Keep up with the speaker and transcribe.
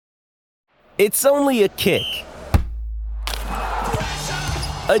It's only a kick,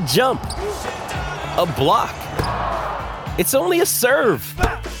 a jump, a block. It's only a serve.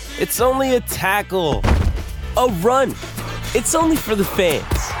 It's only a tackle, a run. It's only for the fans.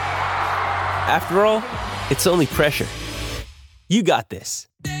 After all, it's only pressure. You got this.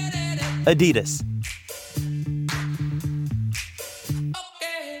 Adidas.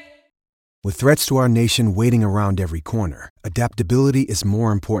 With threats to our nation waiting around every corner, adaptability is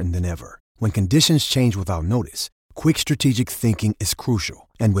more important than ever. When conditions change without notice, quick strategic thinking is crucial.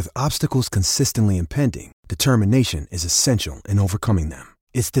 And with obstacles consistently impending, determination is essential in overcoming them.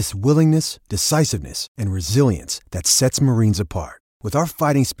 It's this willingness, decisiveness, and resilience that sets Marines apart. With our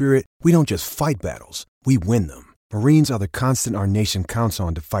fighting spirit, we don't just fight battles, we win them. Marines are the constant our nation counts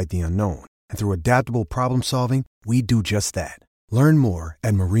on to fight the unknown. And through adaptable problem solving, we do just that. Learn more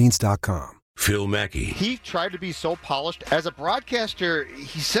at marines.com. Phil Mackey. He tried to be so polished. As a broadcaster,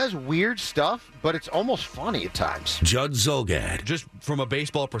 he says weird stuff, but it's almost funny at times. Judd Zulgad. Just from a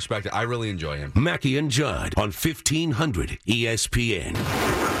baseball perspective, I really enjoy him. Mackey and Judd on 1500 ESPN.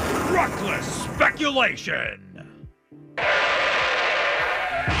 Reckless speculation.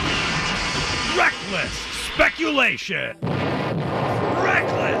 Reckless speculation.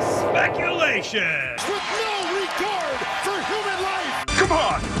 Reckless speculation. With no regard for human life. Come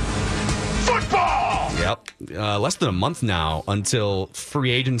on. Football! Yep. Less than a month now until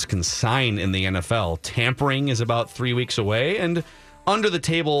free agents can sign in the NFL. Tampering is about 3 weeks away, and under the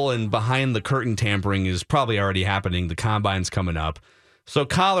table and behind the curtain tampering is probably already happening. The combine's coming up. So,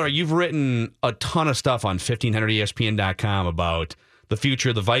 Collar, you've written a ton of stuff on 1500ESPN.com about the future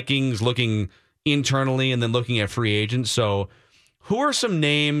of the Vikings, looking internally and then looking at free agents. So, who are some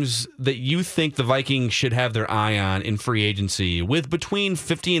names that you think the Vikings should have their eye on in free agency with between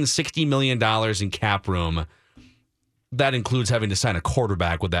 $50 and $60 million in cap room? That includes having to sign a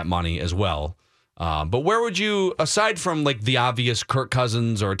quarterback with that money as well. But where would you, aside from like the obvious Kirk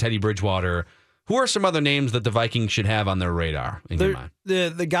Cousins or Teddy Bridgewater, who are some other names that the Vikings should have on their radar in your mind?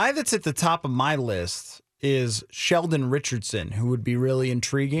 The guy that's at the top of my list is Sheldon Richardson, who would be really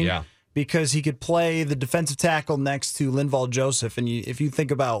intriguing. Yeah. Because he could play the defensive tackle next to Linval Joseph. And if you think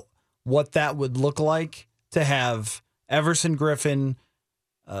about what that would look like to have Everson Griffin,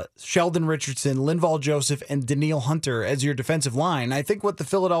 Sheldon Richardson, Linval Joseph, and Danielle Hunter as your defensive line, I think what the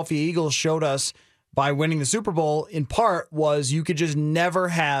Philadelphia Eagles showed us by winning the Super Bowl in part was you could just never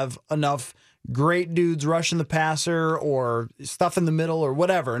have enough great dudes rushing the passer or stuff in the middle or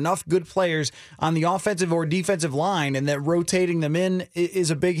whatever, enough good players on the offensive or defensive line, and that rotating them in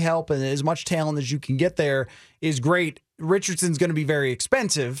is a big help, and as much talent as you can get there is great. Richardson's going to be very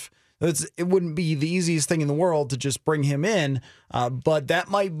expensive. It wouldn't be the easiest thing in the world to just bring him in, but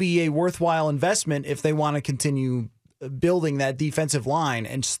that might be a worthwhile investment if they want to continue building that defensive line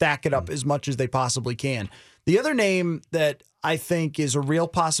and stack it up as much as they possibly can. The other name that I think is a real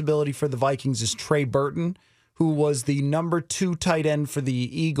possibility for the Vikings is Trey Burton, who was the number 2 tight end for the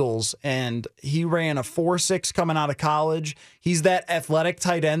Eagles, and he ran a 4.6 coming out of college. He's that athletic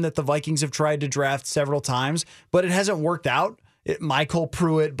tight end that the Vikings have tried to draft several times, but it hasn't worked out. Michael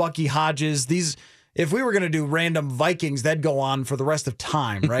Pruitt, Bucky Hodges, these... If we were going to do random Vikings, that'd go on for the rest of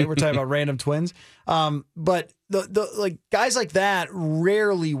time, right? We're talking about random twins. But the guys like that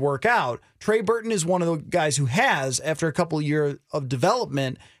rarely work out. Trey Burton is one of the guys who has, after a couple of years of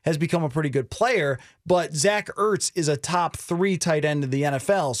development, has become a pretty good player. But Zach Ertz is a top 3 tight end in the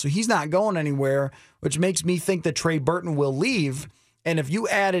NFL, so he's not going anywhere, which makes me think that Trey Burton will leave. And if you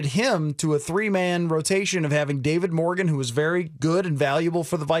added him to a 3-man rotation of having David Morgan, who was very good and valuable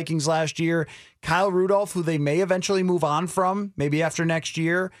for the Vikings last year, Kyle Rudolph, who they may eventually move on from, maybe after next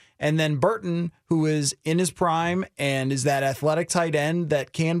year, and then Burton, who is in his prime and is that athletic tight end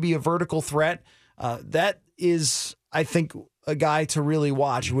that can be a vertical threat, that is, I think, a guy to really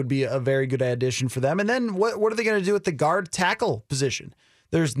watch. It would be a very good addition for them. And then what are they going to do at the guard tackle position?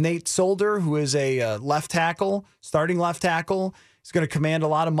 There's Nate Solder, who is a left tackle, starting left tackle. He's going to command a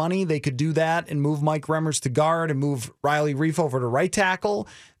lot of money. They could do that and move Mike Remmers to guard and move Riley Reif over to right tackle.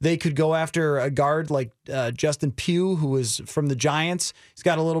 They could go after a guard like Justin Pugh, who is from the Giants. He's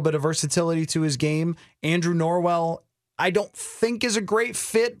got a little bit of versatility to his game. Andrew Norwell, I don't think is a great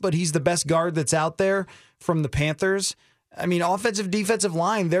fit, but he's the best guard that's out there from the Panthers. I mean, offensive, defensive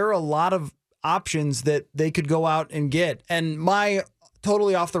line, there are a lot of options that they could go out and get. And my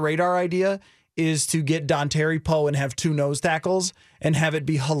totally off the radar idea is to get Dontari Poe and have 2 nose tackles and have it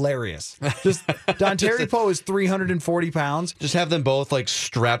be hilarious. Just Dontari Poe is 340 pounds. Just have them both like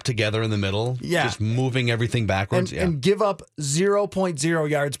strapped together in the middle. Yeah. Just moving everything backwards. And give up 0.0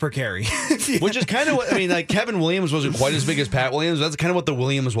 yards per carry. Which is kind of what, I mean, like Kevin Williams wasn't quite as big as Pat Williams. That's kind of what the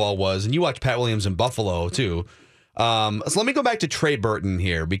Williams wall was. And you watched Pat Williams in Buffalo too. So let me go back to Trey Burton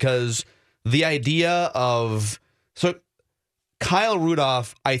here, because the idea of, so Kyle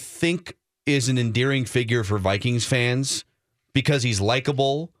Rudolph, I think, is an endearing figure for Vikings fans because he's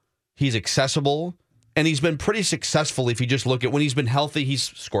likable, he's accessible, and he's been pretty successful. If you just look at when he's been healthy, he's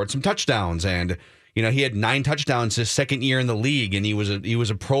scored some touchdowns, and you know he had 9 touchdowns his second year in the league, and he was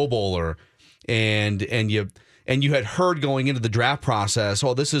a Pro Bowler, and you had heard going into the draft process,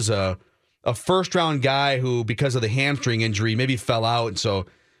 oh, this is a first round guy who, because of the hamstring injury, maybe fell out, and so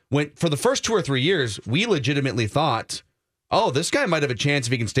for the first 2 or 3 years, we legitimately thought, oh, this guy might have a chance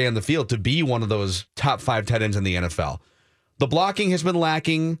if he can stay on the field to be one of those top 5 tight ends in the NFL. The blocking has been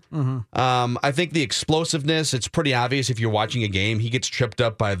lacking. I think the explosiveness, it's pretty obvious if you're watching a game. He gets tripped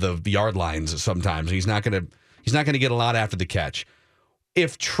up by the yard lines sometimes. He's not going to get a lot after the catch.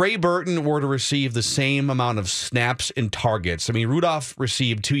 If Trey Burton were to receive the same amount of snaps and targets, I mean, Rudolph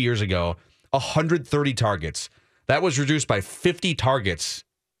received 2 years ago 130 targets. That was reduced by 50 targets,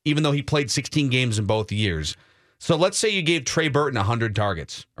 even though he played 16 games in both years. So let's say you gave Trey Burton 100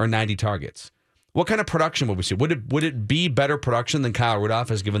 targets or 90 targets. What kind of production would we see? Would it be better production than Kyle Rudolph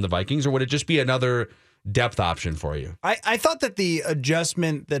has given the Vikings, or would it just be another depth option for you? I thought that the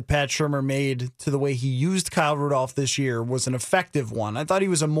adjustment that Pat Shurmur made to the way he used Kyle Rudolph this year was an effective one. I thought he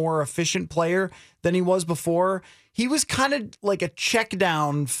was a more efficient player than he was before. He was kind of like a check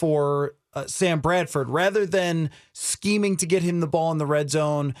down for Sam Bradford, rather than scheming to get him the ball in the red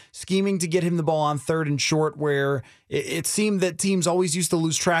zone, scheming to get him the ball on 3rd and short, where it seemed that teams always used to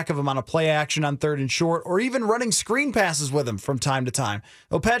lose track of him on a play action on 3rd and short, or even running screen passes with him from time to time.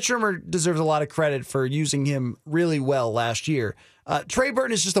 Well, Pat Shurmur deserves a lot of credit for using him really well last year. Trey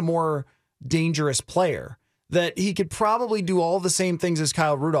Burton is just a more dangerous player, that he could probably do all the same things as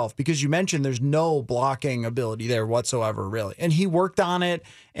Kyle Rudolph, because you mentioned there's no blocking ability there whatsoever, really. And he worked on it,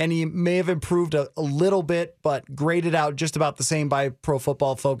 and he may have improved a little bit, but graded out just about the same by Pro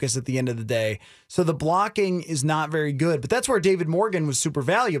Football Focus at the end of the day. So the blocking is not very good, but that's where David Morgan was super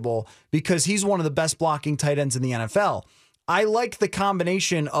valuable, because he's one of the best blocking tight ends in the NFL. I like the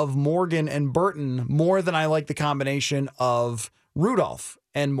combination of Morgan and Burton more than I like the combination of Rudolph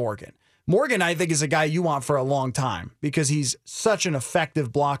and Morgan. Morgan, I think, is a guy you want for a long time because he's such an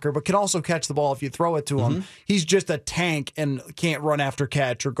effective blocker, but can also catch the ball if you throw it to him. He's just a tank and can't run after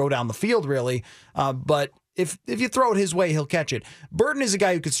catch or go down the field, really. But if you throw it his way, he'll catch it. Burton is a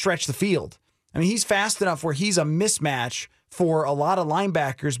guy who could stretch the field. I mean, he's fast enough where he's a mismatch for a lot of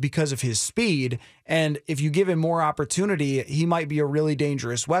linebackers because of his speed. And if you give him more opportunity, he might be a really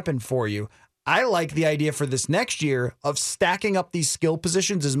dangerous weapon for you. I like the idea for this next year of stacking up these skill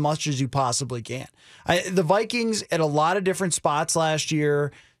positions as much as you possibly can. The Vikings at a lot of different spots last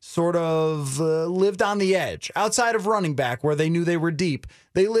year sort of lived on the edge. Outside of running back, where they knew they were deep,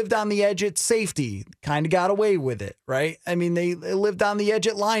 they lived on the edge at safety, kind of got away with it, right? I mean, they lived on the edge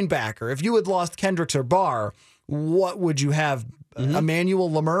at linebacker. If you had lost Kendricks or Barr, what would you have?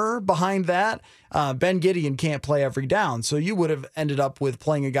 Emmanuel Lemur behind that? Ben Gideon can't play every down, so you would have ended up with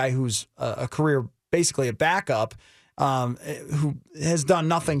playing a guy who's a career, basically a backup, who has done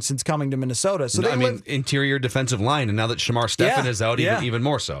nothing since coming to Minnesota. So interior defensive line, and now that Shamar Stephen is out, even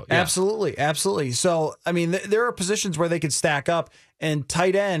more so. Yeah. Absolutely. So, I mean, there are positions where they could stack up, and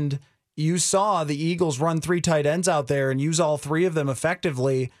tight end, you saw the Eagles run 3 tight ends out there and use all 3 of them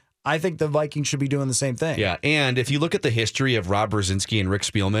effectively. I think the Vikings should be doing the same thing. Yeah, and if you look at the history of Rob Brzezinski and Rick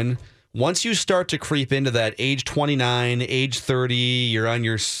Spielman, once you start to creep into that age 29, age 30, you're on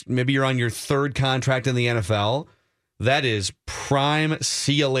your 3rd contract in the NFL, that is prime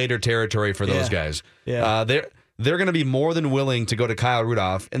see you later territory for those guys. Yeah. They're going to be more than willing to go to Kyle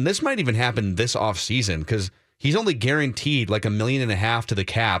Rudolph, and this might even happen this offseason because he's only guaranteed like $1.5 million to the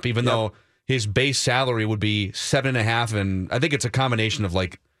cap, even though his base salary would be $7.5 million, and I think it's a combination of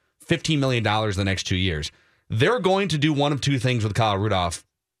like $15 million the next 2 years. They're going to do one of 2 things with Kyle Rudolph,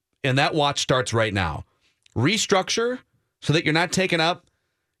 and that watch starts right now. Restructure so that you're not taking up,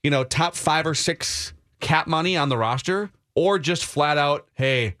 top 5 or 6 cap money on the roster, or just flat out,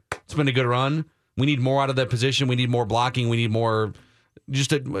 hey, it's been a good run. We need more out of that position. We need more blocking. We need more,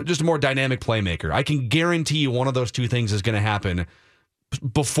 just a more dynamic playmaker. I can guarantee you one of those 2 things is going to happen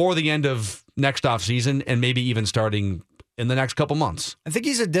before the end of next offseason, and maybe even starting in the next couple months. I think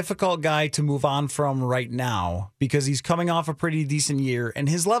he's a difficult guy to move on from right now because he's coming off a pretty decent year, and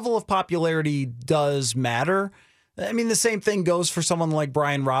his level of popularity does matter. I mean, the same thing goes for someone like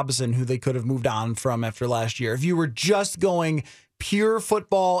Brian Robinson, who they could have moved on from after last year. If you were just going pure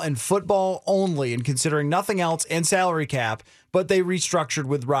football and football only and considering nothing else and salary cap, but they restructured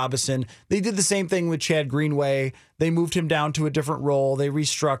with Robinson. They did the same thing with Chad Greenway. They moved him down to a different role. They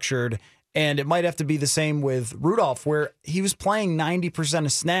restructured. And it might have to be the same with Rudolph, where he was playing 90%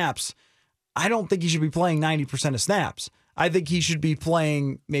 of snaps. I don't think he should be playing 90% of snaps. I think he should be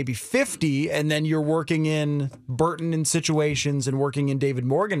playing maybe 50, and then you're working in Burton in situations and working in David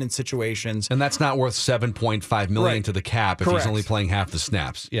Morgan in situations. And that's not worth $7.5 million Right. to the cap if Correct. he's only playing half the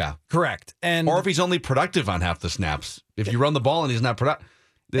snaps. Yeah. Correct. Or if he's only productive on half the snaps. If you run the ball and he's not productive.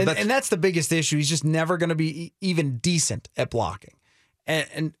 And that's the biggest issue. He's just never going to be even decent at blocking.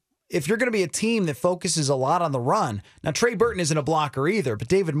 And if you're going to be a team that focuses a lot on the run, now Trey Burton isn't a blocker either, but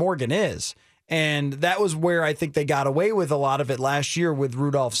David Morgan is. And that was where I think they got away with a lot of it last year with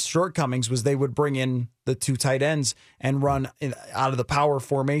Rudolph's shortcomings, was they would bring in the two tight ends and run out of the power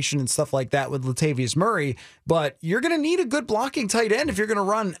formation and stuff like that with Latavius Murray. But you're going to need a good blocking tight end if you're going to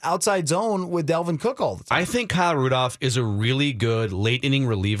run outside zone with Delvin Cook all the time. I think Kyle Rudolph is a really good late inning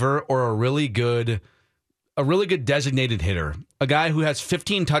reliever or a really good designated hitter. A guy who has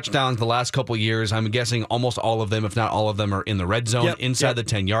 15 touchdowns the last couple of years. I'm guessing almost all of them, if not all of them, are in the red zone inside the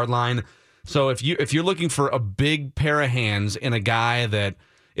 10-yard line. So if you're looking for a big pair of hands and a guy that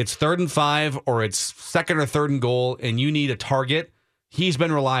it's 3rd and 5 or it's 2nd or 3rd and goal and you need a target, he's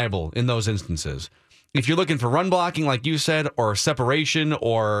been reliable in those instances. If you're looking for run blocking, like you said, or separation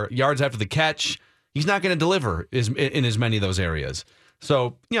or yards after the catch, he's not going to deliver in as many of those areas.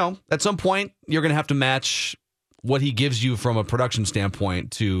 So, at some point, you're going to have to match what he gives you from a production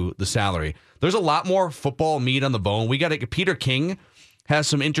standpoint to the salary. There's a lot more football meat on the bone. We got Peter King has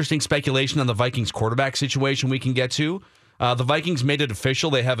some interesting speculation on the Vikings quarterback situation we can get to. The Vikings made it official.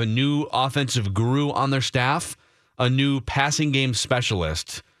 They have a new offensive guru on their staff, a new passing game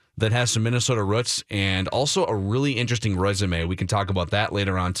specialist that has some Minnesota roots, and also a really interesting resume. We can talk about that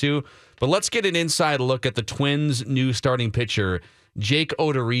later on, too. But let's get an inside look at the Twins' new starting pitcher, Jake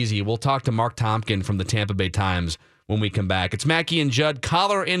Odorizzi. We'll talk to Mark Tompkin from the Tampa Bay Times when we come back. It's Mackey and Judd.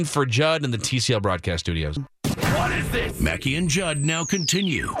 Collar in for Judd in the TCL broadcast studios. What is this? Mackey and Judd now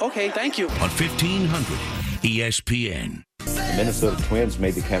continue. Okay, thank you. On 1500 ESPN. The Minnesota Twins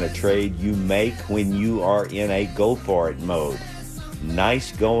made the kind of trade you make when you are in a go-for-it mode.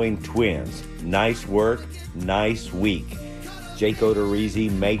 Nice going Twins. Nice work, nice week. Jake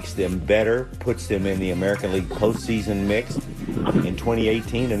Odorizzi makes them better, puts them in the American League postseason mix in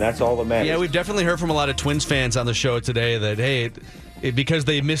 2018, and that's all that matters. Yeah, we've definitely heard from a lot of Twins fans on the show today that, hey, because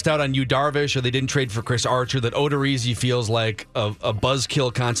they missed out on Yu Darvish or they didn't trade for Chris Archer, that Odorizzi feels like a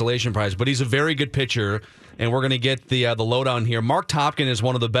buzzkill consolation prize. But he's a very good pitcher, and we're going to get the lowdown here. Mark Topkin is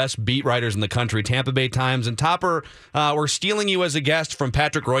one of the best beat writers in the country, Tampa Bay Times. And Topper, we're stealing you as a guest from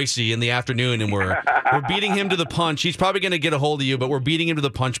Patrick Royce in the afternoon, and we're beating him to the punch. He's probably going to get a hold of you, but we're beating him to the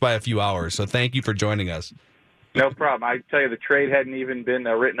punch by a few hours. So thank you for joining us. No problem. I tell you, the trade hadn't even been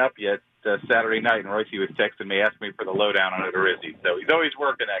written up yet. Saturday night, and Royce was texting me, asking me for the lowdown on Odorizzi. So he's always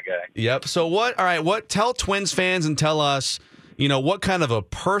working, that guy. Yep. So tell Twins fans and tell us, what kind of a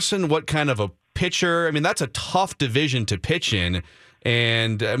person, what kind of a pitcher. I mean, that's a tough division to pitch in.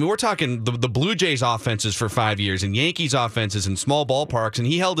 And I mean, we're talking the Blue Jays offenses for 5 years and Yankees offenses in small ballparks, and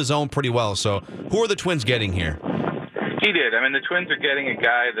he held his own pretty well. So who are the Twins getting here? He did. I mean, the Twins are getting a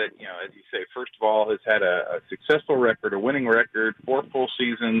guy that, as you say, first of all, has had a successful record, a winning record, 4 full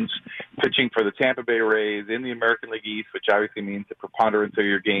seasons pitching for the Tampa Bay Rays in the American League East, which obviously means the preponderance of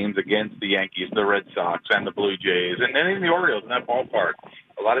your games against the Yankees, the Red Sox, and the Blue Jays, and then in the Orioles in that ballpark.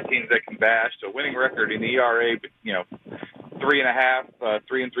 A lot of teams that can bash. So winning record in ERA, 3.5,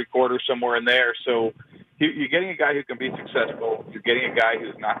 3 3/4, somewhere in there. So you're getting a guy who can be successful. You're getting a guy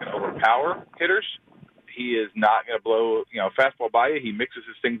who's not going to overpower hitters. He is not going to blow, fastball by you. He mixes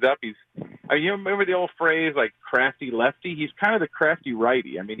his things up. You remember the old phrase, like crafty lefty? He's kind of the crafty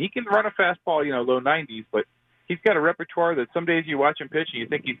righty. I mean, he can run a fastball, low 90s, but he's got a repertoire that some days you watch him pitch and you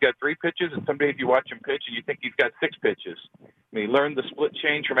think he's got 3 pitches, and some days you watch him pitch and you think he's got 6 pitches. I mean, he learned the split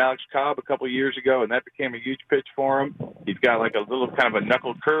change from Alex Cobb a couple of years ago, and that became a huge pitch for him. He's got like a little kind of a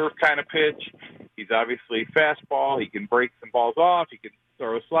knuckle curve kind of pitch. He's obviously fastball. He can break some balls off. He can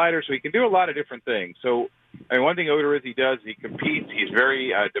throw a slider, so he can do a lot of different things. So, one thing Odorizzi does, he competes. He's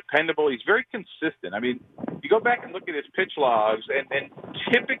very dependable. He's very consistent. I mean, you go back and look at his pitch logs, and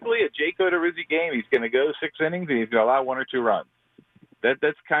typically a Jake Odorizzi game, he's going to go 6 innings, and he's going to allow 1 or 2 runs.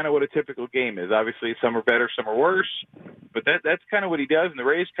 That's kind of what a typical game is. Obviously, some are better, some are worse, but that's kind of what he does, and the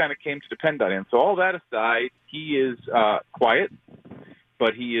Rays kind of came to depend on him. So all that aside, he is quiet.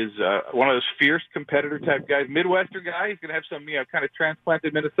 but he is one of those fierce competitor type guys, Midwestern guy. He's going to have some, kind of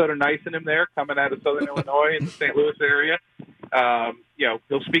transplanted Minnesota nice in him there, coming out of Southern Illinois in the St. Louis area.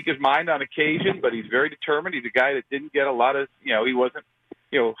 He'll speak his mind on occasion, but he's very determined. He's a guy that didn't get a lot of, he wasn't,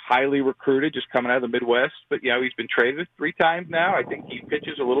 highly recruited just coming out of the Midwest, but, he's been traded 3 times now. I think he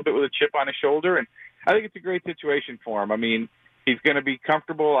pitches a little bit with a chip on his shoulder, and I think it's a great situation for him. I mean, he's going to be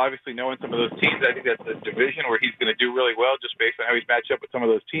comfortable, obviously, knowing some of those teams. I think that's a division where he's going to do really well just based on how he's matched up with some of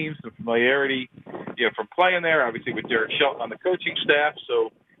those teams, some familiarity, from playing there, obviously with Derek Shelton on the coaching staff.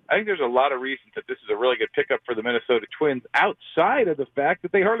 So I think there's a lot of reasons that this is a really good pickup for the Minnesota Twins outside of the fact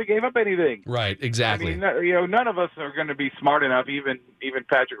that they hardly gave up anything. Right, exactly. I mean, none of us are going to be smart enough, even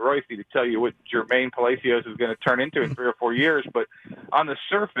Patrick Royce, to tell you what Jermaine Palacios is going to turn into in 3 or 4 years. But on the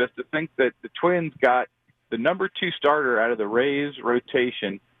surface, to think that the Twins got the number 2 starter out of the Rays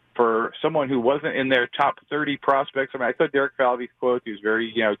rotation for someone who wasn't in their top 30 prospects. I mean, I saw Derek Falvey's quote. He was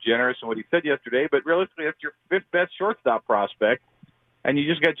very, generous in what he said yesterday, but realistically, that's your 5th best shortstop prospect, and you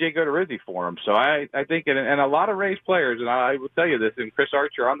just got Jake Odorizzi for him. So I think, and a lot of Rays players, and I will tell you this, and Chris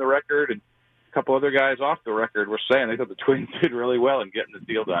Archer on the record, and a couple other guys off the record were saying they thought the Twins did really well in getting the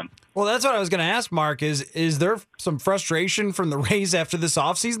deal done. Well, that's what I was going to ask, Mark. Is there some frustration from the Rays after this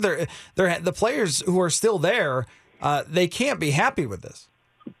offseason? The players who are still there, they can't be happy with this.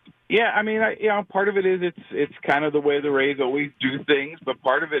 Yeah, I mean, part of it is it's kind of the way the Rays always do things, but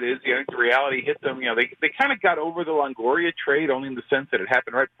part of it is, the reality hit them. They kind of got over the Longoria trade only in the sense that it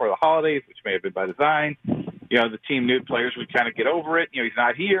happened right before the holidays, which may have been by design. The team knew players would kind of get over it. He's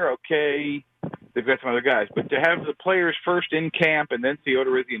not here, okay. They've got some other guys. But to have the players first in camp and then see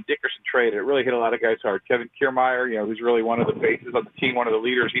Odorizzi and Dickerson traded, it really hit a lot of guys hard. Kevin Kiermaier, who's really one of the faces of the team, one of the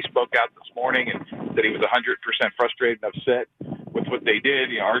leaders, he spoke out this morning and said he was 100% frustrated and upset with what they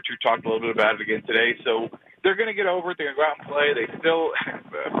did. Archer talked a little bit about it again today. So they're going to get over it. They're going to go out and play. They still,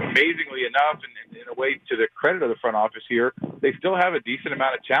 amazingly enough, and in a way to the credit of the front office here, they still have a decent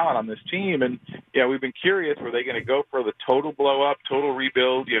amount of talent on this team. And, we've been curious, were they going to go for the total blow-up, total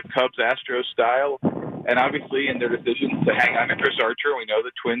rebuild, Cubs-Astros style? And obviously in their decision to hang on to Chris Archer, we know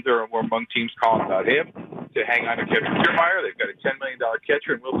the Twins are among teams calling about him, to hang on to Kevin Kiermaier. They've got a $10 million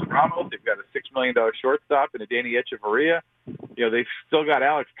catcher in Wilson Ramos. They've got a $6 million shortstop in a Danny Echeverria. They've still got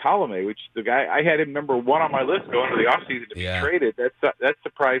Alex Colomé, which the guy, I had him number 1 on my list going into the offseason to be traded. That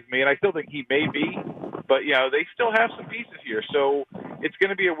surprised me, and I still think he may be. But, they still have some pieces here. So it's going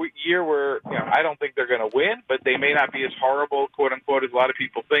to be a year where, I don't think they're going to win, but they may not be as horrible, quote-unquote, as a lot of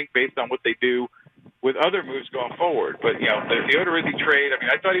people think based on what they do with other moves going forward. But, the Odorizzi trade,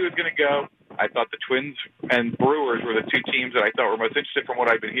 I thought he was going to go. I thought the Twins and Brewers were the 2 teams that I thought were most interested from what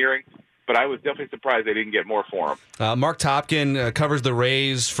I've been hearing. But I was definitely surprised they didn't get more for him. Mark Topkin covers the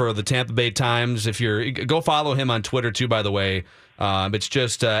Rays for the Tampa Bay Times. If you're go follow him on Twitter too, by the way. It's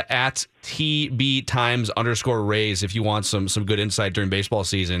just at TBTimes_Rays if you want some good insight during baseball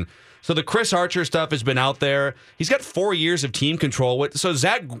season. So the Chris Archer stuff has been out there. He's got 4 years of team control. So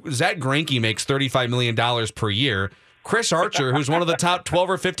Zach Greinke makes $35 million per year. Chris Archer, who's one of the top 12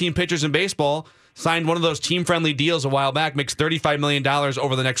 or 15 pitchers in baseball, signed one of those team-friendly deals a while back, makes $35 million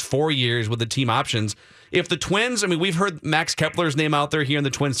over the next 4 years with the team options. If the Twins, we've heard Max Kepler's name out there here in the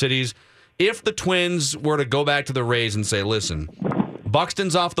Twin Cities. If the Twins were to go back to the Rays and say, listen,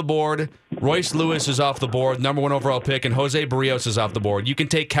 Buxton's off the board, Royce Lewis is off the board, number 1 overall pick, and Jose Barrios is off the board. You can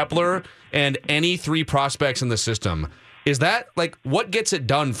take Kepler and any 3 prospects in the system. Is that, what gets it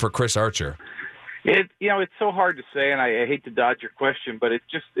done for Chris Archer? It's so hard to say, and I hate to dodge your question, but it's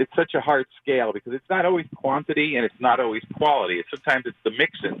such a hard scale because it's not always quantity and it's not always quality. Sometimes it's the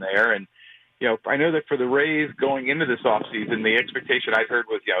mix in there. And, I know that for the Rays going into this offseason, the expectation I'd heard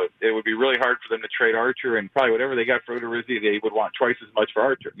was, it would be really hard for them to trade Archer, and probably whatever they got for Odorizzi, they would want twice as much for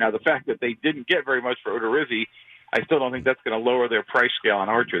Archer. Now, the fact that they didn't get very much for Odorizzi, I still don't think that's going to lower their price scale on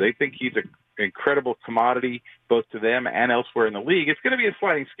Archer. They think he's an incredible commodity both to them and elsewhere in the league. It's going to be a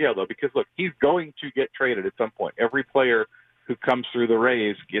sliding scale, though, because, look, he's going to get traded at some point. Every player who comes through the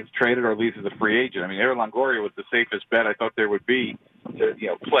Rays gets traded or leaves as a free agent. Aaron Longoria was the safest bet I thought there would be to,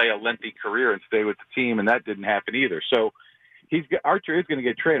 play a lengthy career and stay with the team, and that didn't happen either. So Archer is going to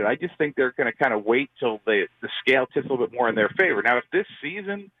get traded. I just think they're going to kind of wait till the scale tips a little bit more in their favor. Now, if this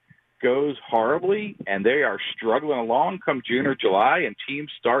season goes horribly and they are struggling along come June or July and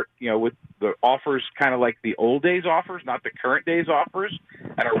teams start, with the offers kind of like the old days offers, not the current days offers,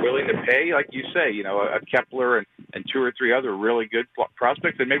 and are willing to pay, like you say, a Kepler and 2 or 3 other really good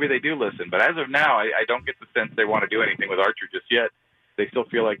prospects, then maybe they do listen. But as of now, I don't get the sense they want to do anything with Archer just yet. they still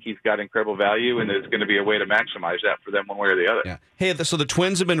feel like he's got incredible value, and there's going to be a way to maximize that for them one way or the other. Yeah. Hey, so the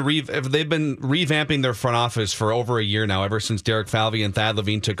Twins have been they've been revamping their front office for over a year now, ever since Derek Falvey and Thad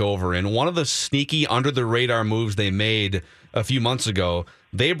Levine took over. And one of the sneaky, under the radar moves they made a few months ago,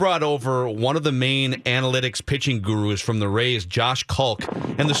 they brought over one of the main analytics pitching gurus from the Rays, Josh Culk.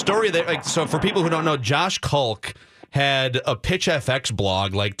 And the story that, so for people who don't know, Josh Culk had a Pitch FX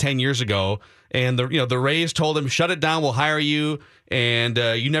blog like 10 years ago, and the Rays told him, shut it down, we'll hire you, and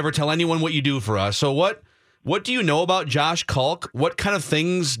you never tell anyone what you do for us. So what do you know about Josh Culk? What kind of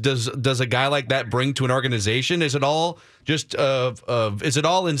things does a guy like that bring to an organization? Is it all just is it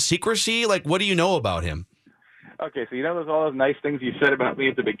all in secrecy? Like, what do you know about him? Okay, so there's all those nice things you said about me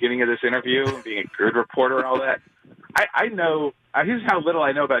at the beginning of this interview, being a good reporter and all that. I know. Here's how little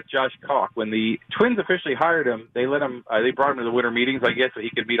I know about Josh Culk. When the Twins officially hired him, they let him. They brought him to the winter meetings, I guess, so he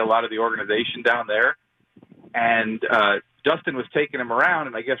could meet a lot of the organization down there. And Dustin was taking him around,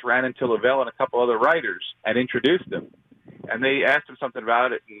 and I guess ran into Lavelle and a couple other writers and introduced him. And they asked him something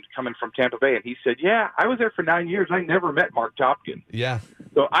about it, and coming from Tampa Bay, and he said, "Yeah, I was there for 9 years. I never met Mark Topkin." Yeah.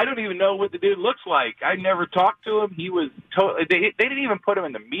 So I don't even know what the dude looks like. I never talked to him. He was totally. They didn't even put him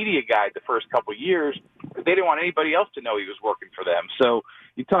in the media guide the first couple of years. They didn't want anybody else to know he was working for them. So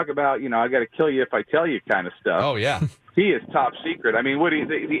you talk about, I got to kill you if I tell you kind of stuff. Oh yeah. He is top secret. I mean, Woody,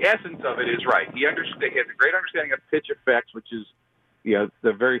 the essence of it is right. He has a great understanding of pitch effects, which is,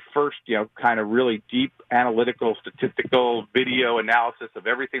 the very first, kind of really deep analytical, statistical video analysis of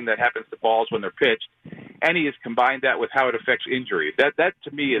everything that happens to balls when they're pitched. And he has combined that with how it affects injury. That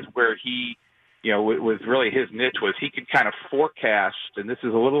to me is where he, was really his niche, was he could kind of forecast, and this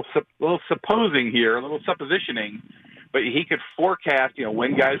is a little supposing here, a little suppositioning, but he could forecast,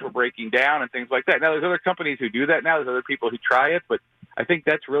 when guys were breaking down and things like that. Now, there's other companies who do that now. There's other people who try it, but I think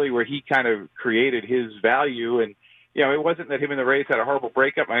that's really where he kind of created his value. And, it wasn't that him and the Rays had a horrible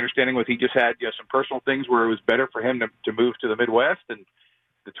breakup. My understanding was he just had, some personal things where it was better for him to move to the Midwest, and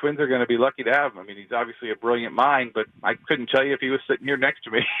the Twins are going to be lucky to have him. I mean, he's obviously a brilliant mind, but I couldn't tell you if he was sitting here next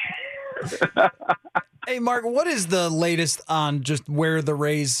to me. Hey, Mark, what is the latest on just where the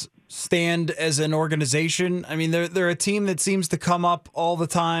Rays stand as an organization? I mean, they're a team that seems to come up all the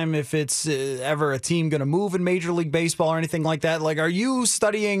time if it's ever a team going to move in Major League Baseball or anything like that. Like, are you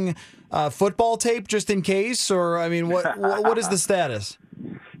studying football tape just in case? Or, I mean, what is the status?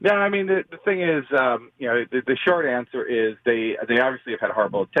 Yeah, I mean, the thing is, the short answer is they obviously have had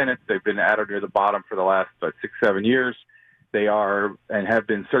horrible attendance. They've been at or near the bottom for the last 6-7 years. They are and have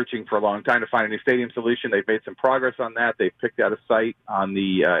been searching for a long time to find a new stadium solution. They've made some progress on that. They've picked out a site on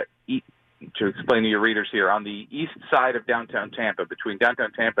the to explain to your readers here, on the east side of downtown Tampa, between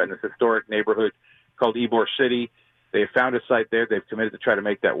downtown Tampa and this historic neighborhood called Ybor City. They have found a site there. They've committed to try to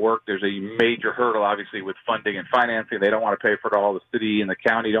make that work. There's a major hurdle, obviously, with funding and financing. They don't want to pay for it all. The city and the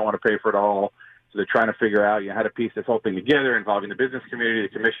county don't want to pay for it all. So they're trying to figure out how to piece this whole thing together, involving the business community.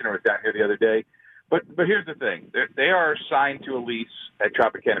 The commissioner was down here the other day. But here's the thing. They are signed to a lease at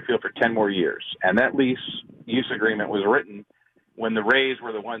Tropicana Field for 10 more years. And that lease use agreement was written when the Rays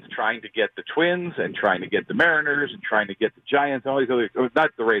were the ones trying to get the Twins and trying to get the Mariners and trying to get the Giants and all these other – not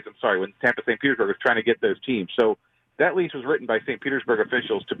the Rays, I'm sorry, when Tampa St. Petersburg was trying to get those teams. So that lease was written by St. Petersburg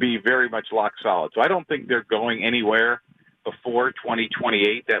officials to be very much lock solid. So I don't think they're going anywhere before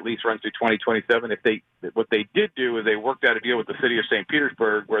 2028. That lease runs through 2027. What they did do is they worked out a deal with the city of St.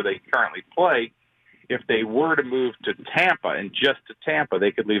 Petersburg, where they currently play. If they were to move to Tampa and just to Tampa,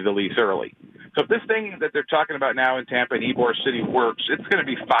 they could leave the lease early. So if this thing that they're talking about now in Tampa and Ybor City works, it's going to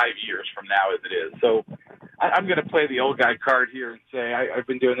be 5 years from now as it is. So I'm going to play the old guy card here and say I've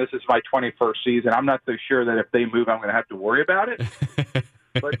been doing this. It's my 21st season. I'm not so sure that if they move, I'm going to have to worry about it.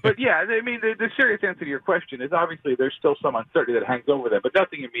 But yeah, I mean, the serious answer to your question is obviously there's still some uncertainty that hangs over them, but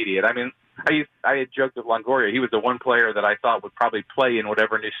nothing immediate. I mean, I had joked with Longoria. He was the one player that I thought would probably play in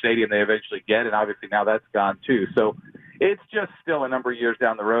whatever new stadium they eventually get, and obviously now that's gone too. So it's just still a number of years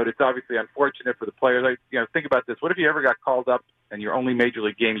down the road. It's obviously unfortunate for the players. Think about this. What if you ever got called up and your only major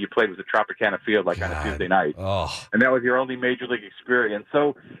league game you played was at Tropicana Field, on a Tuesday night, and that was your only major league experience?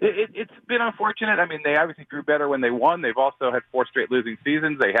 So it's been unfortunate. I mean, they obviously grew better when they won. They've also had 4 straight losing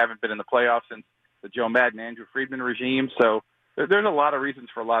seasons. They haven't been in the playoffs since the Joe Madden, Andrew Friedman regime. So there's a lot of reasons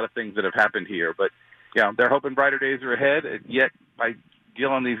for a lot of things that have happened here. But they're hoping brighter days are ahead. Yet by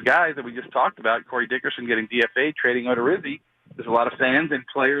dealing these guys that we just talked about, Corey Dickerson getting DFA, trading Odorizzi, there's a lot of fans and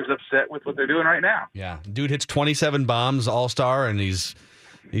players upset with what they're doing right now. Yeah, dude hits 27 bombs, all-star, and he's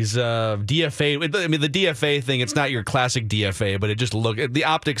DFA. I mean, the DFA thing, it's not your classic DFA, but the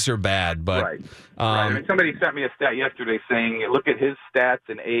optics are bad. But right. I mean, somebody sent me a stat yesterday saying, look at his stats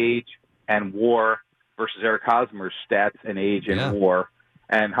and age and WAR versus Eric Hosmer's stats and age and WAR.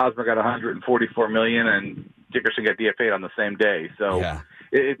 And Hosmer got $144 million, and Dickerson got DFA'd on the same day. So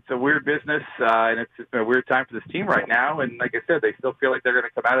it's a weird business, and it's a weird time for this team right now. And like I said, they still feel like they're going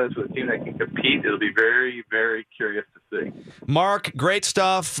to come out of this with a team that can compete. It'll be very, very curious to see. Mark, great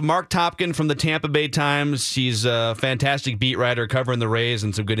stuff. Mark Topkin from the Tampa Bay Times. He's a fantastic beat writer covering the Rays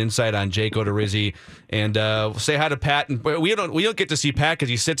and some good insight on Jake Odorizzi. And say hi to Pat. And we don't get to see Pat because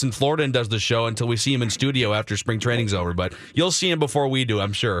he sits in Florida and does the show until we see him in studio after spring training's over. But you'll see him before we do,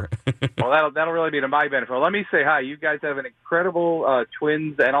 I'm sure. Well, that'll really be to my benefit. Well, let me say hi. You guys have an incredible Twins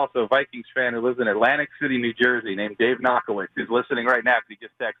and also Vikings fan who lives in Atlantic City, New Jersey, named Dave Knockowitz, who's listening right now because he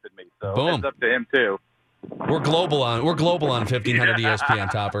just texted me. So heads up to him too. We're global on 1500 ESPN,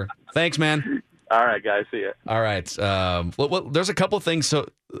 Topper. Thanks, man. All right, guys. See ya. All right. Well, there's a couple things. So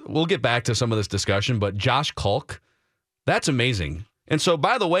we'll get back to some of this discussion, but Josh Kulk, that's amazing. And so,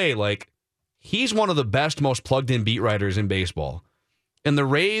 by the way, like, he's one of the best, most plugged-in beat writers in baseball. And the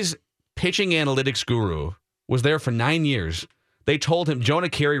Rays pitching analytics guru was there for 9 years. They told him, Jonah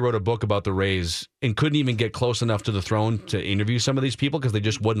Carey wrote a book about the Rays and couldn't even get close enough to the throne to interview some of these people because they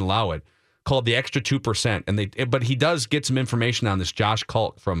just wouldn't allow it, called The Extra 2%. But he does get some information on this Josh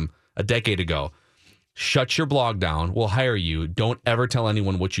Kulk from a decade ago. Shut your blog down. We'll hire you. Don't ever tell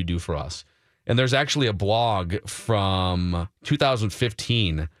anyone what you do for us. And there's actually a blog from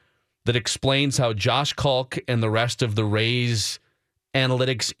 2015 that explains how Josh Kulk and the rest of the Rays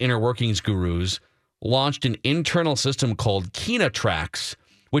analytics inner workings gurus launched an internal system called Kinatrax,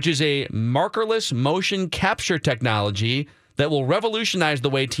 which is a markerless motion capture technology that will revolutionize the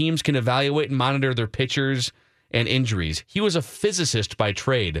way teams can evaluate and monitor their pitchers and injuries. He was a physicist by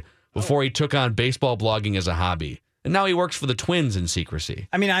trade before he took on baseball blogging as a hobby. And now he works for the Twins in secrecy.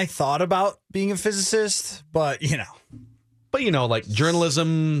 I mean, I thought about being a physicist, but, like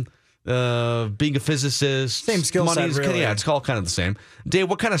journalism, being a physicist. Same skill set, really. Yeah, it's all kind of the same. Dave,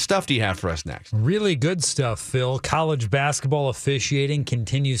 what kind of stuff do you have for us next? Really good stuff, Phil. College basketball officiating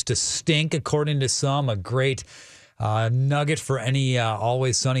continues to stink, according to some. A great nugget for any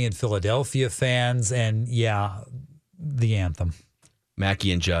Always Sunny in Philadelphia fans. And, the anthem.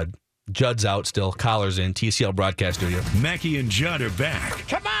 Mackey and Judd. Judd's out still. Collar's in. TCL Broadcast Studio. Mackey and Judd are back.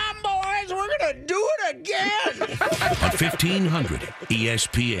 Come on, boys. We're going to do it again. On 1500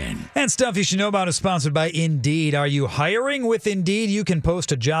 ESPN. And Stuff You Should Know About is sponsored by Indeed. Are you hiring with Indeed? You can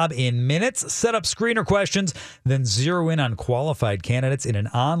post a job in minutes, set up screener questions, then zero in on qualified candidates in an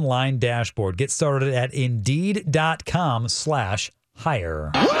online dashboard. Get started at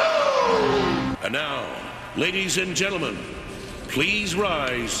Indeed.com/hire. And now, ladies and gentlemen, please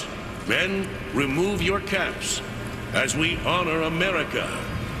rise. Men, remove your caps as we honor America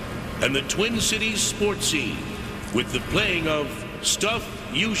and the Twin Cities sports scene with the playing of Stuff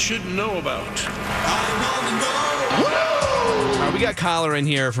You Should Know About. All right, we got Collar in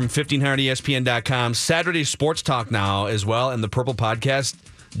here from 1500ESPN.com. Saturday Sports Talk now as well, and the Purple Podcast.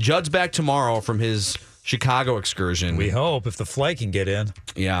 Judd's back tomorrow from his Chicago excursion. We hope, if the flight can get in.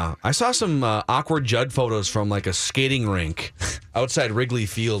 Yeah. I saw some awkward Judd photos from like a skating rink outside Wrigley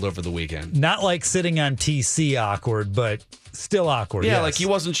Field over the weekend. Not like sitting on TC awkward, but still awkward. Yeah, yes. like he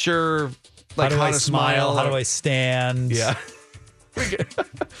wasn't sure like how to smile. How do I stand? Yeah. We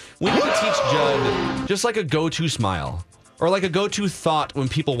need to teach Judd just like a go-to smile. Or like a go-to thought when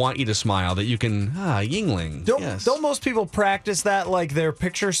people want you to smile that you can, Yingling. Don't most people practice that, like their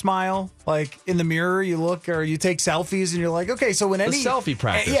picture smile? Like in the mirror, you look or you take selfies and you're like, okay, so when the selfie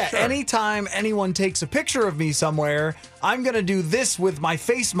practice. Yeah, sure. Anytime anyone takes a picture of me somewhere, I'm going to do this with my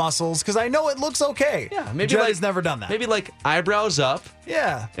face muscles because I know it looks okay. Yeah, maybe Judd's never done that. Maybe like eyebrows up.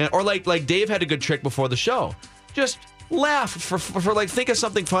 Yeah. Or like Dave had a good trick before the show. Just laugh for like think of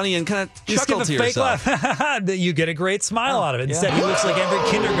something funny and kind of chuckle to yourself. You get a great smile out of it. Instead, he looks like every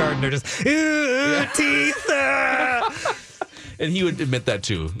kindergartner, just teeth. And he would admit that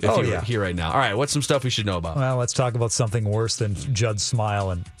too if he were here right now. All right, what's some stuff we should know about? Well, let's talk about something worse than Judd's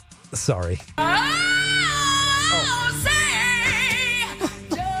smile. And sorry. Oh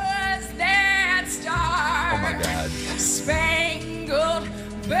my God. Spangled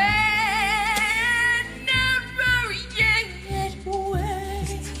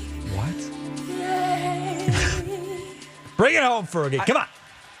Bring it home, Fergie. Come on.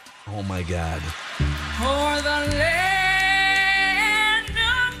 Oh, my God. For the land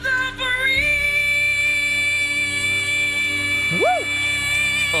of the free. Woo!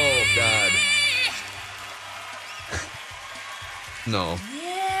 Oh, God. No.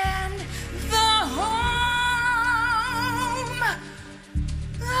 And the home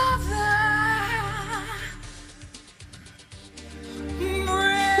of the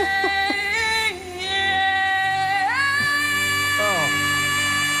brave.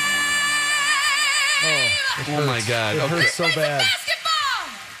 Oh my God. It hurts so bad.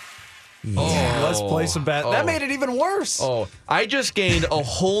 Yeah, let's play some That made it even worse. Oh, I just gained a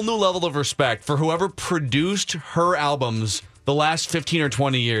whole new level of respect for whoever produced her albums the last 15 or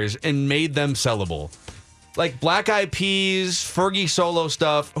 20 years and made them sellable. Like Black Eyed Peas, Fergie solo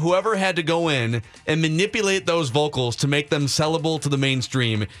stuff, whoever had to go in and manipulate those vocals to make them sellable to the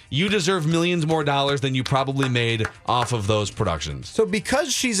mainstream, you deserve millions more dollars than you probably made off of those productions. So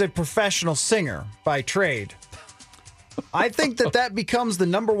because she's a professional singer by trade, I think that becomes the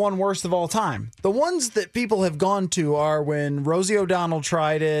number one worst of all time. The ones that people have gone to are when Rosie O'Donnell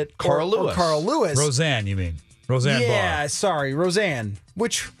tried it, Carl Lewis. or Carl Lewis. Roseanne, you mean? Roseanne Yeah, Barr. sorry, Roseanne.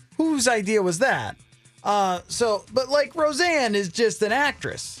 Whose idea was that? But like Roseanne is just an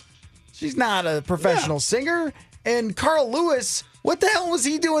actress. She's not a professional singer. And Carl Lewis, what the hell was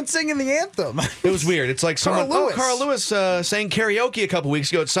he doing singing the anthem? It was weird. It's like Carl Lewis sang karaoke a couple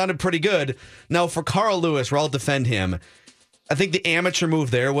weeks ago. It sounded pretty good. Now, for Carl Lewis, where I'll defend him, I think the amateur move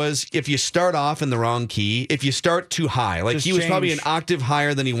there was if you start off in the wrong key, if you start too high, like he was probably an octave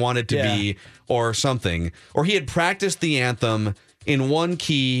higher than he wanted to be or something, or he had practiced the anthem in one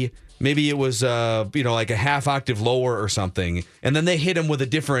key. Maybe it was, like a half octave lower or something, and then they hit him with a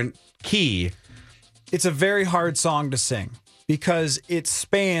different key. It's a very hard song to sing because it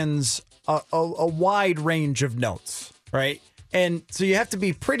spans a wide range of notes, right? And so you have to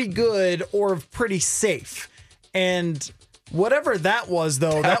be pretty good or pretty safe. And whatever that was,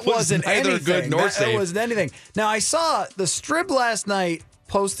 though, that wasn't neither anything. good nor safe. That wasn't anything. Now, I saw the Strib last night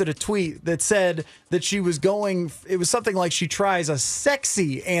posted a tweet that said that she was it was something like she tries a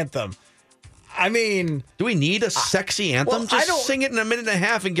sexy anthem. I mean, do we need a sexy anthem? Well, Just sing it in a minute and a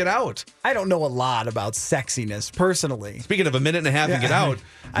half and get out. I don't know a lot about sexiness personally. Speaking of a minute and a half and get out,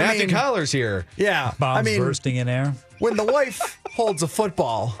 Matthew Collar's here. Yeah. Bombs bursting in air. When the wife holds a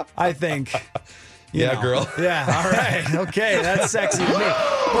football, I think. Girl. Yeah, all right. Okay, that's sexy to me.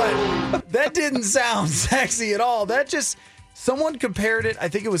 But that didn't sound sexy at all. That just, someone compared it, I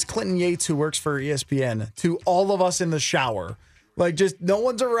think it was Clinton Yates, who works for ESPN, to All of Us in the Shower. Like, just no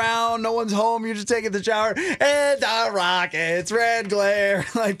one's around, no one's home, you're just taking the shower, and the Rockets, red glare.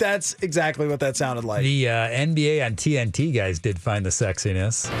 Like, that's exactly what that sounded like. The NBA on TNT guys did find the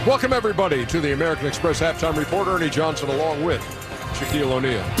sexiness. Welcome, everybody, to the American Express Halftime Report. Ernie Johnson along with Shaquille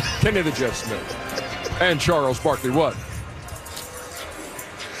O'Neal, Kenny the Jet Smith, and Charles Barkley. What?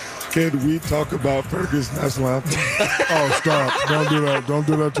 Can we talk about Fergie's national anthem? Oh, stop. Don't do that. Don't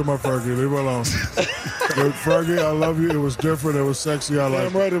do that to my Fergie. Leave it alone. But Fergie, I love you. It was different. It was sexy. I like it.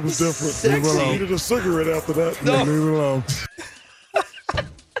 I'm right. It was different. Sexy. Leave it alone. I needed a cigarette after that. No. Leave it alone.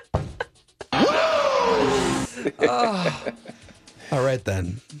 All right,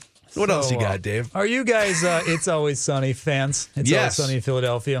 then. What else you got, Dave? Are you guys It's Always Sunny fans? It's Always Sunny in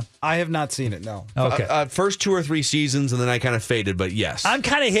Philadelphia? I have not seen it, no. Okay. First 2 or 3 seasons, and then I kind of faded, but yes. I'm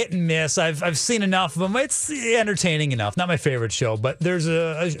kind of hit and miss. I've seen enough of them. It's entertaining enough. Not my favorite show, but there's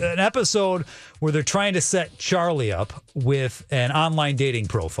an episode where they're trying to set Charlie up with an online dating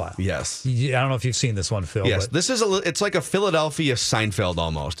profile. Yes. I don't know if you've seen this one, Phil. Yes, but this is it's like a Philadelphia Seinfeld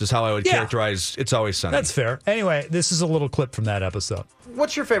almost, is how I would characterize It's Always Sunny. That's fair. Anyway, this is a little clip from that episode.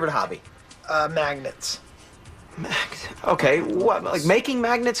 What's your favorite hobby? Magnets. Okay, what? Like making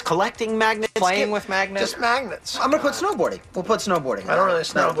magnets, collecting magnets, Playing with magnets? Just magnets. I'm gonna put snowboarding. We'll put snowboarding. I don't really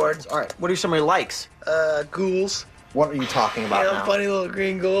snowboard. All right. What are some of your likes? Ghouls. What are you talking about now? Funny little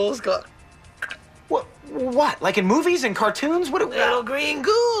green ghouls. What? Like in movies and cartoons? What? Little green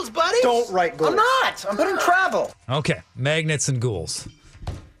ghouls, buddy. Don't write ghouls. I'm not. I'm putting travel. Okay, magnets and ghouls.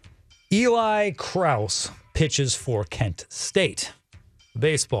 Eli Krause pitches for Kent State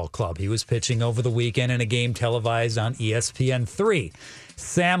Baseball Club. He was pitching over the weekend in a game televised on ESPN3.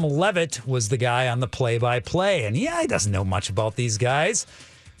 Sam Levitt was the guy on the play-by-play, and he doesn't know much about these guys.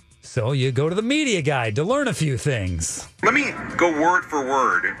 So you go to the media guide to learn a few things. Let me go word for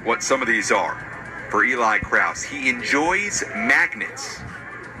word what some of these are. For Eli Krause, he enjoys magnets.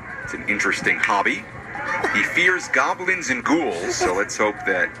 It's an interesting hobby. He fears goblins and ghouls, so let's hope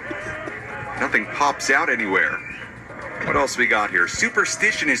that nothing pops out anywhere. What else we got here?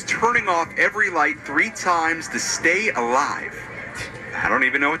 Superstition is turning off every light 3 times to stay alive. I don't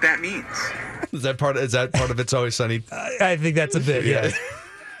even know what that means. Is that part of It's Always Sunny? I think that's a bit, yeah.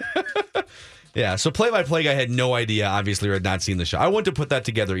 Yeah, so play-by-play guy had no idea, obviously, or had not seen the show. I wouldn't have put that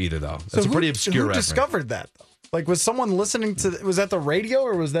together either, though. That's a pretty obscure reference. Who discovered that, though? Like, was someone listening to... Was that the radio,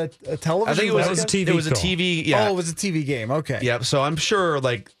 or was that a television? I think it was a TV. It was a TV, yeah. Oh, it was a TV game, okay. Yeah, so I'm sure,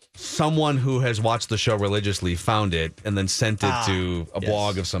 like, someone who has watched the show religiously found it and then sent it to a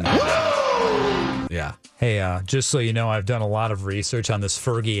blog of some kind. Yeah. Hey, just so you know, I've done a lot of research on this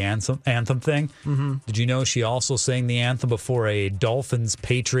Fergie anthem thing. Mm-hmm. Did you know she also sang the anthem before a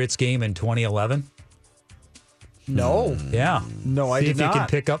Dolphins-Patriots game in 2011? No. Yeah. No, I See did if not. you can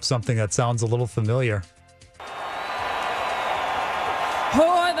pick up something that sounds a little familiar. For the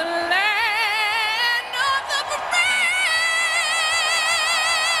land of the brave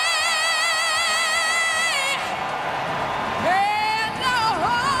and the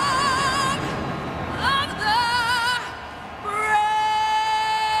home of the brave.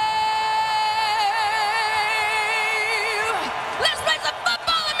 Let's play some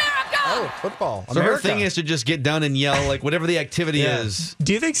football, America! Oh, football. So her thing is to just get done and yell like whatever the activity is.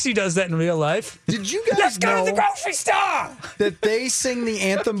 Do you think she does that in real life? Did you guys Let's go know to the grocery store! that they sing the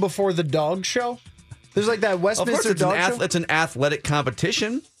anthem before the dog show? There's like that Of course, Westminster it's dog show. it's an athletic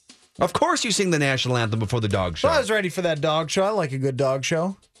competition. Of course, you sing the national anthem before the dog show. So I was ready for that dog show. I like a good dog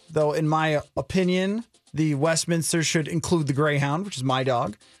show. Though, in my opinion, the Westminster should include the Greyhound, which is my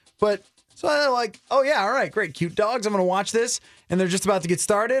dog. But so I'm like, oh yeah, all right, great, cute dogs. I'm going to watch this. And they're just about to get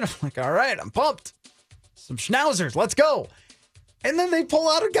started. I'm like, all right, I'm pumped. Some schnauzers, let's go. And then they pull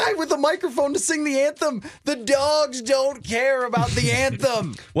out a guy with a microphone to sing the anthem. The dogs don't care about the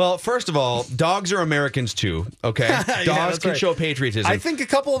anthem. Well, first of all, dogs are Americans too, okay? Yeah, Dogs that's can right. show patriotism. I think a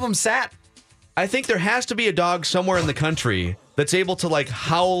couple of them sat. I think there has to be a dog somewhere in the country that's able to like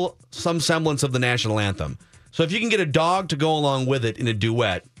howl some semblance of the national anthem. So if you can get a dog to go along with it in a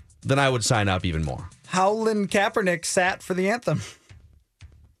duet, then I would sign up even more. Howlin' Kaepernick sat for the anthem.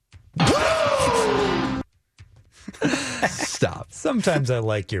 Stop. Sometimes I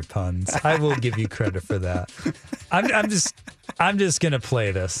like your puns. I will give you credit for that. I'm just gonna play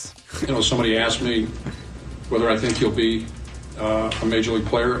this. You know, somebody asked me whether I think he'll be a major league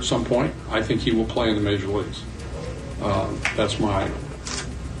player at some point. I think he will play in the major leagues. That's my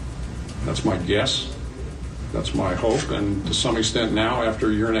guess. That's my hope, and to some extent now,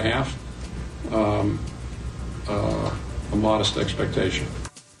 after a year and a half, a modest expectation.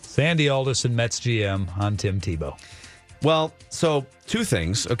 Sandy Alderson, Mets GM, on Tim Tebow. Well, so two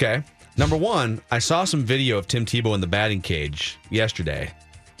things, okay? Number one, I saw some video of Tim Tebow in the batting cage yesterday.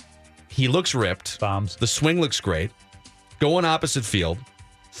 He looks ripped. Bombs. The swing looks great. Going opposite field.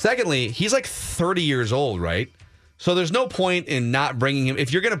 Secondly, he's like 30 years old, right? So there's no point in not bringing him.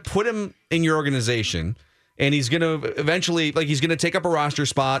 If you're going to put him in your organization and he's going to eventually, like he's going to take up a roster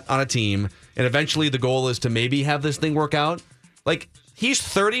spot on a team, and eventually the goal is to maybe have this thing work out, like he's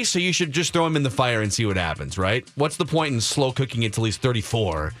 30, so you should just throw him in the fire and see what happens, right? What's the point in slow cooking it till he's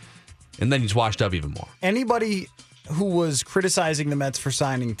 34 and then he's washed up even more? Anybody who was criticizing the Mets for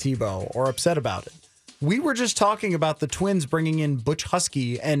signing Tebow or upset about it, we were just talking about the Twins bringing in Butch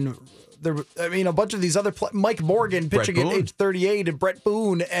Husky and a bunch of these other Mike Morgan pitching at age 38 and Brett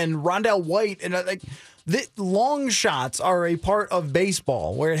Boone and Rondell White. And like the long shots are a part of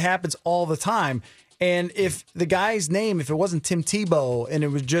baseball where it happens all the time. And if the guy's name, if it wasn't Tim Tebow and it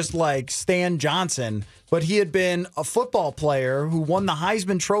was just like Stan Johnson, but he had been a football player who won the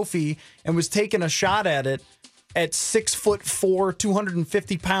Heisman Trophy and was taking a shot at it at 6'4",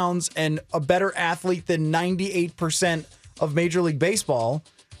 250 pounds, and a better athlete than 98% of Major League Baseball,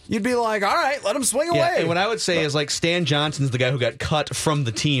 you'd be like, all right, let him swing away. And what I would say is like Stan Johnson's the guy who got cut from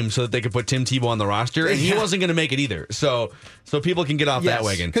the team so that they could put Tim Tebow on the roster, and he wasn't going to make it either. So people can get off that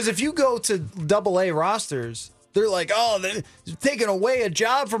wagon. Because if you go to AA rosters, they're like, oh, they're taking away a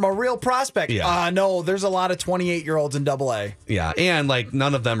job from a real prospect. Yeah. No, there's a lot of 28-year-olds in AA. Yeah, and like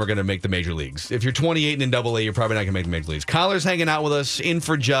none of them are going to make the major leagues. If you're 28 and in AA, you're probably not going to make the major leagues. Collar's hanging out with us in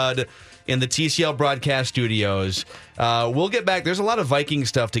for Judd in the TCL broadcast studios. We'll get back. There's a lot of Viking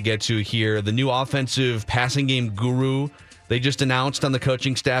stuff to get to here. The new offensive passing game guru they just announced on the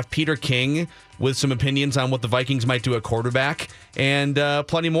coaching staff, Peter King, with some opinions on what the Vikings might do at quarterback, and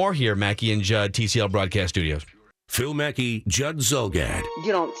plenty more here. Mackey and Judd, TCL broadcast studios. Phil Mackey, Judd Zulgad.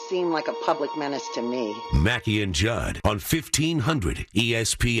 You don't seem like a public menace to me. Mackey and Judd on 1500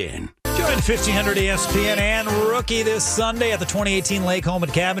 ESPN. Join 1500 ESPN and Rookie this Sunday at the 2018 Lake Home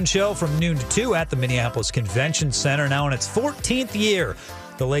and Cabin Show from noon to 2 at the Minneapolis Convention Center, now in its 14th year.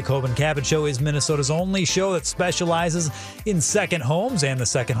 The Lake Home and Cabin Show is Minnesota's only show that specializes in second homes and the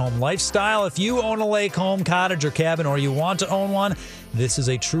second home lifestyle. If you own a lake home, cottage, or cabin, or you want to own one, this is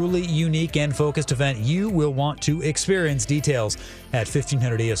a truly unique and focused event you will want to experience. Details at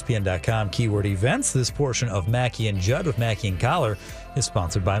 1500ESPN.com, keyword events. This portion of Mackey and Judd with Mackey and Collar is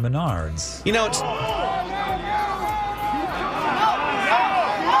sponsored by Menards. You know, it's...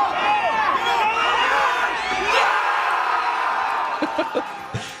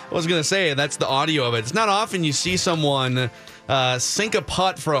 I was going to say, that's the audio of it. It's not often you see someone sink a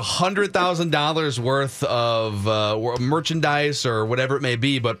putt for $100,000 worth of merchandise or whatever it may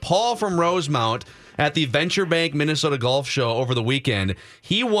be. But Paul from Rosemount at the Venture Bank Minnesota Golf Show over the weekend,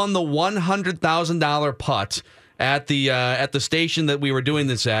 he won the $100,000 putt at the station that we were doing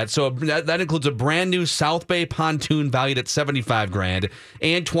this at. So that includes a brand new South Bay pontoon valued at $75,000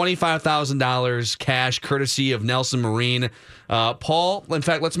 and $25,000 cash courtesy of Nelson Marine. Paul, in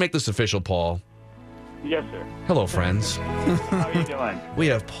fact, let's make this official, Paul. Yes, sir. Hello, friends. How are you doing? We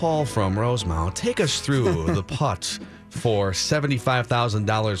have Paul from Rosemount. Take us through the putt for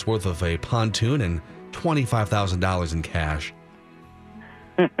 $75,000 worth of a pontoon and $25,000 in cash.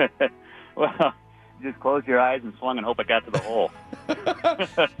 Well, just close your eyes and swung and hope it got to the hole.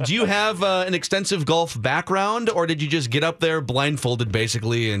 Do you have an extensive golf background, or did you just get up there blindfolded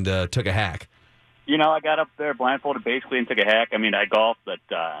basically and took a hack? You know, I got up there blindfolded basically and took a hack. I mean, I golf, but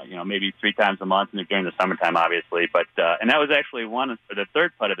maybe 3 times a month during the summertime, obviously. But and that was actually the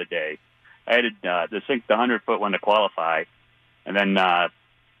third putt of the day. I had to sink the 100-foot one to qualify, and then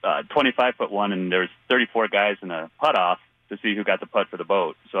 25-foot one, and there was 34 guys in a putt off to see who got the putt for the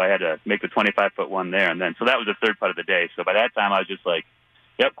boat. So I had to make the 25-foot one there, and then so that was the third putt of the day. So by that time, I was just like,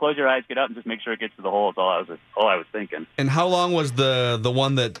 "Yep, close your eyes, get up, and just make sure it gets to the hole." Is all I was thinking. And how long was the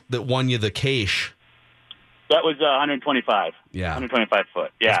one that won you the cash? That was 125. Yeah, 125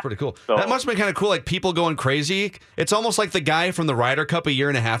 foot. Yeah, that's pretty cool. So, that must have been kind of cool. Like people going crazy. It's almost like the guy from the Ryder Cup a year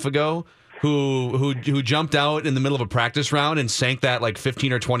and a half ago who jumped out in the middle of a practice round and sank that like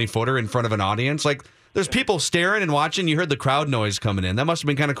 15 or 20 footer in front of an audience. Like there's people staring and watching. You heard the crowd noise coming in. That must have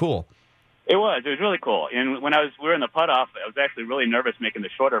been kind of cool. It was really cool. And when we were in the putt off, I was actually really nervous making the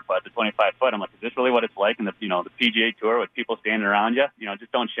shorter putt, the 25 foot. I'm like, is this really what it's like in the the PGA Tour with people standing around you?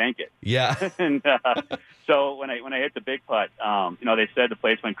 Just don't shank it. Yeah. And so when I hit the big putt, they said the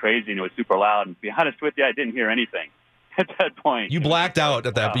place went crazy and it was super loud. And to be honest with you, I didn't hear anything at that point. You blacked out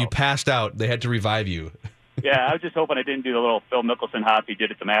at that, but you passed out. They had to revive you. Yeah, I was just hoping I didn't do the little Phil Mickelson hop he did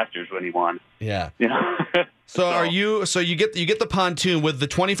at the Masters when he won. Yeah. So you get the pontoon with the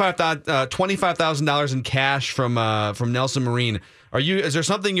 $25,000 in cash from Nelson Marine. Is there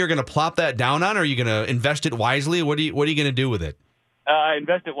something you're going to plop that down on, or are you going to invest it wisely? What are you going to do with it?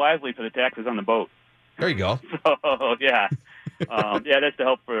 Invest it wisely for the taxes on the boat. There you go. So yeah, that's to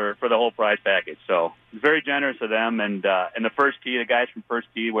help for the whole prize package. So it's very generous of them, and the first tee, the guys from First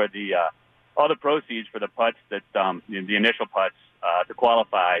Tee, where the all the proceeds for the putts that the initial putts to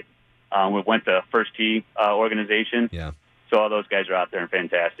qualify went to First Tee organization. Yeah. So all those guys are out there and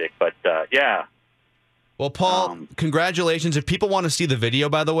fantastic. But yeah. Well, Paul, congratulations. If people want to see the video,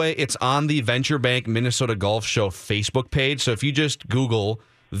 by the way, it's on the Venture Bank Minnesota Golf Show Facebook page. So if you just Google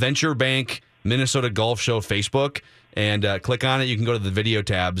Venture Bank Minnesota Golf Show Facebook and click on it, you can go to the video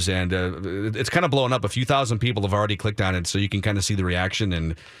tabs, and it's kind of blowing up. A few thousand people have already clicked on it, so you can kind of see the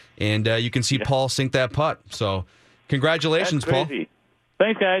reaction, and you can see Paul sink that putt. So congratulations, Paul.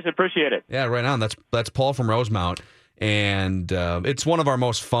 Thanks, guys. I appreciate it. Yeah, right on. That's Paul from Rosemount, and it's one of our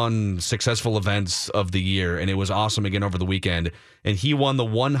most fun, successful events of the year, and it was awesome again over the weekend. And he won the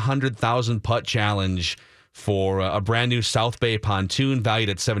 100,000 putt challenge for a brand new South Bay pontoon valued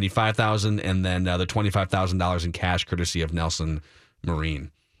at $75,000, and then the $25,000 in cash courtesy of Nelson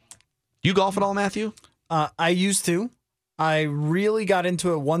Marine. You golf at all, Matthew? I used to. I really got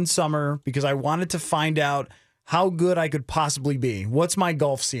into it one summer because I wanted to find out how good I could possibly be. What's my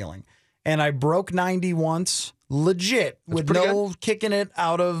golf ceiling? And I broke 90 once, legit, with no kicking it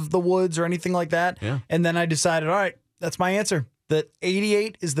out of the woods or anything like that. Yeah. And then I decided, all right, that's my answer. That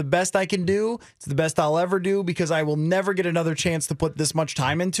 88 is the best I can do. It's the best I'll ever do because I will never get another chance to put this much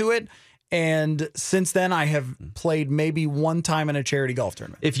time into it. And since then, I have played maybe one time in a charity golf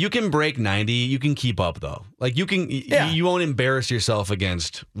tournament. If you can break 90, you can keep up, though. Like you won't embarrass yourself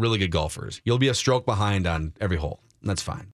against really good golfers. You'll be a stroke behind on every hole. That's fine.